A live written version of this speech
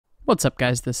What's up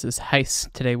guys, this is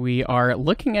Heist. Today we are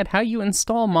looking at how you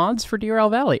install mods for Derail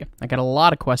Valley. I got a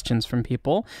lot of questions from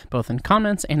people, both in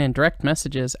comments and in direct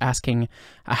messages, asking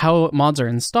how mods are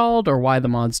installed or why the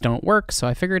mods don't work, so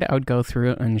I figured I would go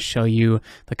through and show you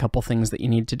the couple things that you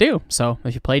need to do. So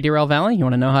if you play Derail Valley, you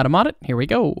want to know how to mod it, here we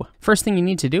go. First thing you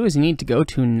need to do is you need to go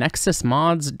to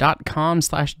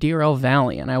nexusmods.com/Derail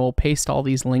Valley, and I will paste all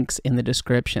these links in the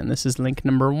description. This is link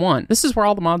number 1. This is where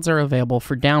all the mods are available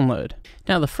for download.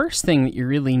 Now the first thing that you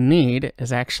really need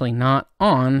is actually not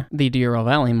on the Derail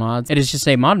Valley mods. It is just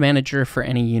a mod manager for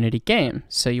any Unity game.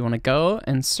 So you want to go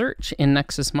and search in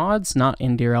Nexus mods, not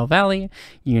in Derail Valley,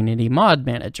 Unity mod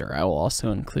manager. I will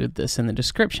also include this in the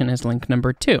description as link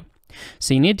number 2.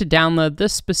 So you need to download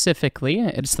this specifically.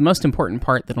 It's the most important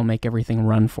part that'll make everything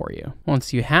run for you.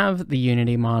 Once you have the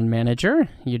Unity Mod Manager,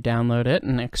 you download it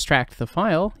and extract the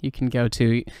file. You can go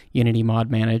to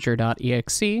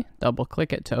unitymodmanager.exe, double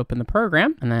click it to open the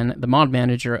program, and then the Mod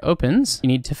Manager opens. You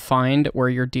need to find where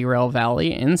your Derail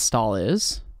Valley install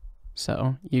is.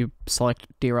 So you select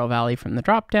Derail Valley from the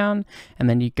dropdown, and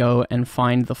then you go and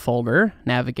find the folder,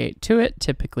 navigate to it.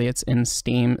 Typically it's in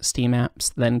Steam, Steam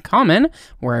Apps, then Common,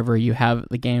 wherever you have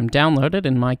the game downloaded.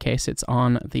 In my case, it's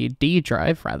on the D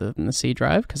drive rather than the C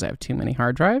drive because I have too many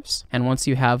hard drives. And once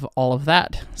you have all of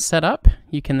that set up,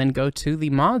 you can then go to the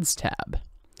Mods tab.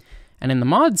 And in the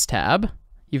Mods tab,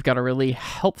 you've got a really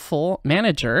helpful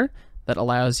manager that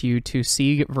allows you to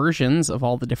see versions of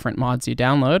all the different mods you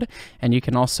download, and you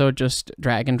can also just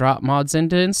drag and drop mods in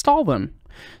to install them.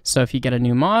 So if you get a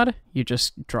new mod, you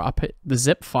just drop the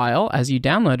zip file as you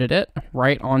downloaded it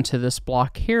right onto this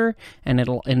block here, and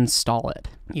it'll install it.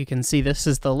 You can see this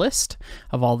is the list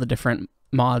of all the different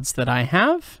mods that I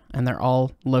have, and they're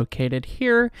all located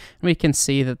here. And we can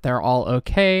see that they're all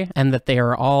okay and that they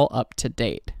are all up to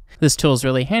date. This tool is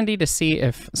really handy to see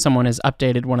if someone has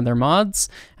updated one of their mods,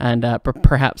 and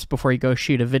perhaps before you go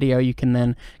shoot a video, you can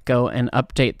then go and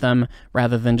update them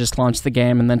rather than just launch the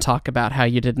game and then talk about how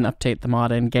you didn't update the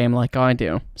mod in game like I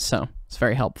do. So it's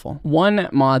very helpful. One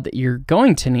mod that you're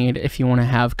going to need if you want to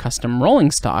have custom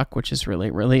rolling stock, which is really,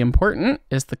 really important,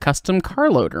 is the custom car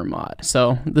loader mod.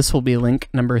 So this will be link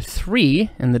number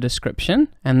 3 in the description,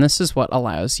 and this is what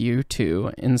allows you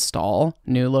to install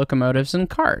new locomotives and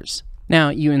cars. Now,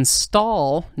 you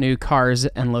install new cars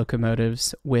and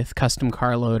locomotives with Custom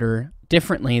Car Loader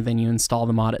differently than you install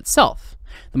the mod itself.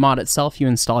 The mod itself you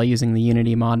install using the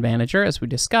Unity Mod Manager, as we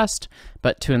discussed,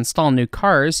 but to install new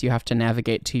cars, you have to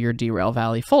navigate to your Derail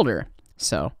Valley folder.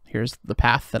 So here's the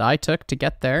path that I took to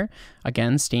get there.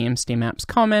 Again, Steam, Steam Apps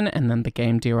Common, and then the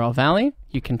game Derail Valley.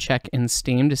 You can check in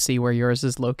Steam to see where yours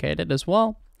is located as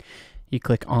well. You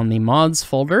click on the mods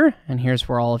folder, and here's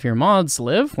where all of your mods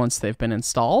live once they've been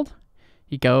installed.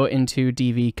 You go into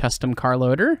DV Custom Car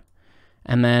Loader,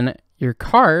 and then your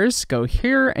cars go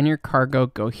here and your cargo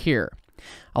go here.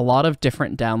 A lot of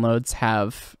different downloads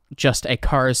have just a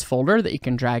cars folder that you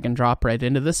can drag and drop right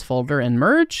into this folder and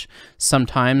merge.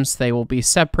 Sometimes they will be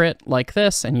separate like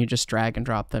this, and you just drag and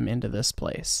drop them into this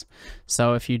place.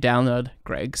 So if you download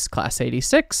Greg's Class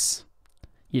 86,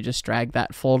 you just drag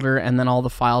that folder, and then all the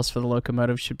files for the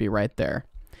locomotive should be right there.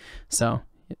 So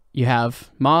you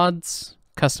have mods,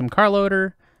 custom car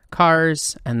loader,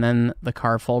 cars, and then the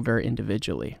car folder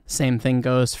individually. Same thing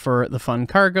goes for the fun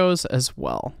cargoes as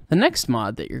well. The next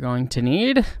mod that you're going to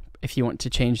need, if you want to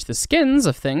change the skins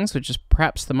of things, which is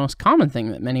perhaps the most common thing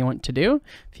that many want to do,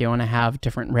 if you want to have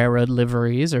different railroad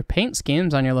liveries or paint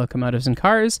schemes on your locomotives and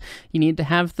cars, you need to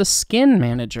have the Skin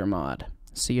Manager mod.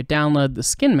 So you download the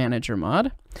Skin Manager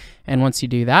mod, and once you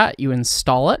do that, you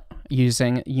install it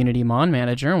using Unity Mod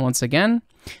Manager once again,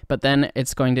 but then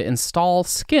it's going to install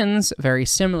skins very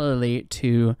similarly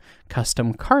to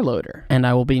Custom Car Loader. And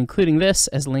I will be including this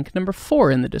as link number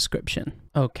 4 in the description.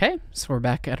 Okay, so we're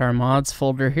back at our mods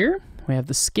folder here. We have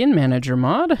the Skin Manager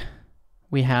mod,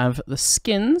 we have the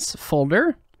skins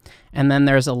folder, and then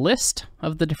there's a list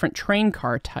of the different train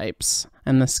car types,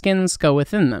 and the skins go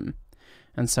within them.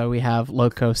 And so we have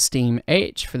Loco Steam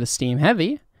H for the Steam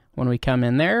Heavy. When we come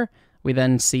in there, we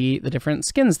then see the different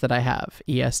skins that I have.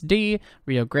 ES&D,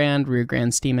 Rio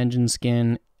Grande Steam Engine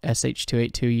Skin,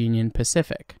 SH282 Union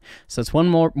Pacific. So it's one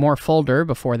more folder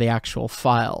before the actual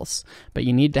files. But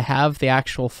you need to have the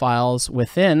actual files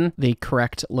within the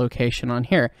correct location on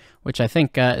here, which I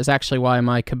think is actually why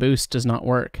my caboose does not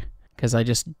work, because I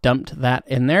just dumped that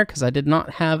in there because I did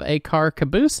not have a car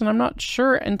caboose, and I'm not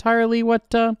sure entirely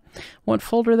what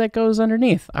folder that goes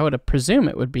underneath. I would presume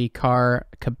it would be car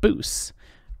caboose,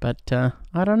 but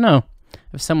I don't know.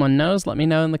 If someone knows, let me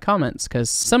know in the comments, because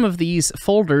some of these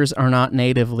folders are not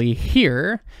natively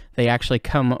here. They actually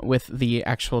come with the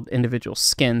actual individual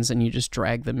skins, and you just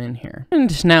drag them in here.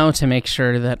 And now, to make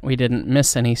sure that we didn't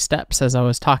miss any steps as I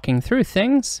was talking through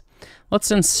things,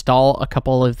 let's install a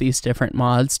couple of these different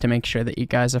mods to make sure that you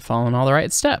guys are following all the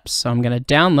right steps. So I'm going to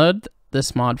download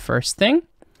this mod first thing.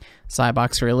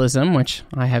 Zybox Realism, which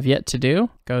I have yet to do,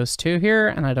 goes to here,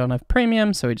 and I don't have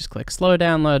premium, so we just click slow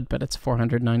download, but it's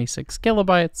 496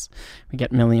 kilobytes. We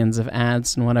get millions of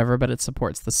ads and whatever, but it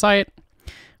supports the site.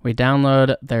 We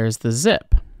download, there's the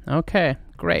zip. Okay,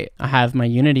 great. I have my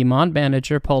Unity Mod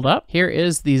Manager pulled up. Here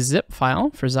is the zip file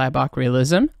for Zybox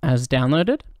Realism as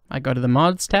downloaded. I go to the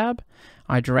Mods tab,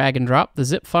 I drag and drop the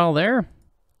zip file there,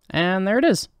 and there it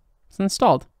is. It's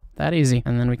installed. That easy.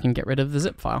 And then we can get rid of the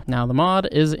zip file. Now the mod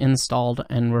is installed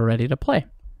and we're ready to play.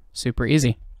 Super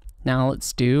easy. Now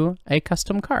let's do a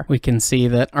custom car. We can see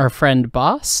that our friend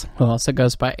Boss, who also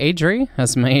goes by Adri,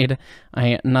 has made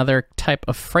another type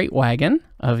of freight wagon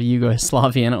of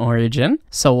Yugoslavian origin.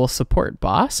 So we'll support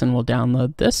Boss and we'll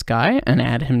download this guy and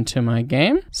add him to my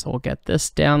game. So we'll get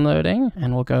this downloading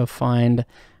and we'll go find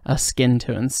a skin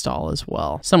to install as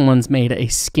well. Someone's made a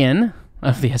skin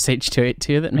of the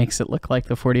SH282 that makes it look like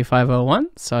the 4501.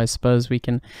 So I suppose we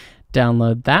can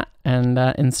download that and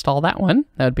install that one.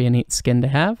 That would be a neat skin to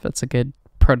have. That's a good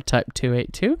prototype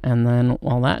 282. And then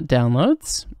while that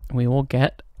downloads, we will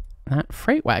get that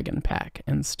freight wagon pack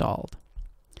installed.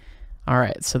 All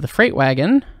right, so the freight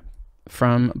wagon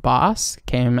from Boss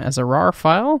came as a RAR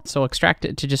file, so we'll extract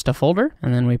it to just a folder,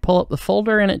 and then we pull up the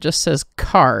folder and it just says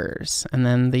cars, and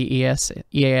then the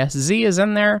EASZ is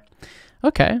in there.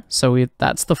 Okay, so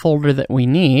that's the folder that we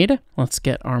need. Let's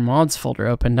get our mods folder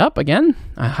opened up again.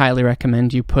 I highly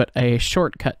recommend you put a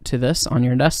shortcut to this on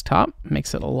your desktop.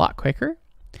 Makes it a lot quicker.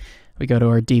 We go to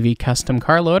our DV custom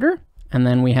car loader, and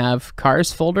then we have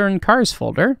cars folder and cars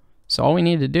folder. So all we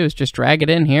need to do is just drag it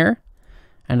in here,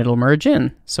 and it'll merge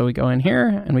in. So we go in here,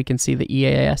 and we can see the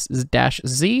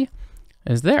EAS-Z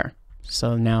is there.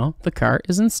 So now the car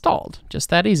is installed, just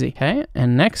that easy. Okay,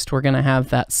 and next we're gonna have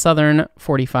that Southern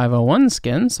 4501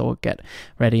 skin. So we'll get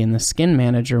ready in the skin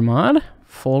manager mod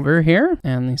folder here.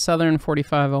 And the Southern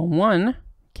 4501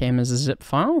 came as a zip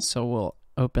file, so we'll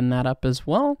open that up as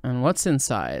well. And what's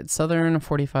inside? Southern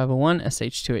 4501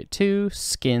 SH282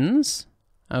 skins.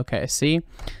 Okay, see?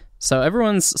 So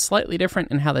everyone's slightly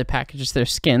different in how they package their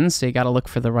skins, so you gotta look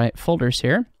for the right folders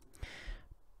here.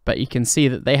 But you can see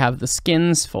that they have the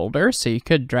skins folder, so you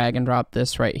could drag and drop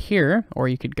this right here, or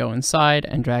you could go inside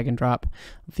and drag and drop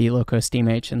the Loco Steam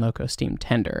H and Loco Steam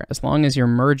Tender. As long as you're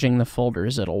merging the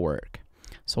folders, it'll work.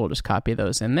 So we'll just copy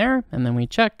those in there, and then we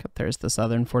check. There's the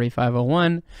Southern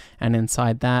 4501, and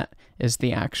inside that is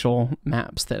the actual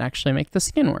maps that actually make the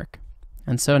skin work.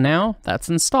 And so now that's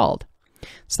installed.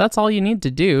 So that's all you need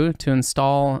to do to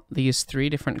install these 3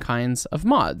 different kinds of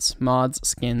mods: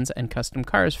 skins, and custom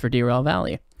cars for Derail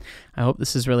Valley. I hope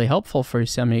this is really helpful for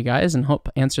some of you guys, and hope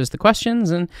answers the questions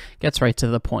and gets right to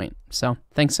the point. So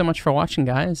thanks so much for watching,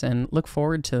 guys, and look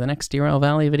forward to the next Derail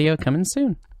Valley video coming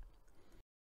soon.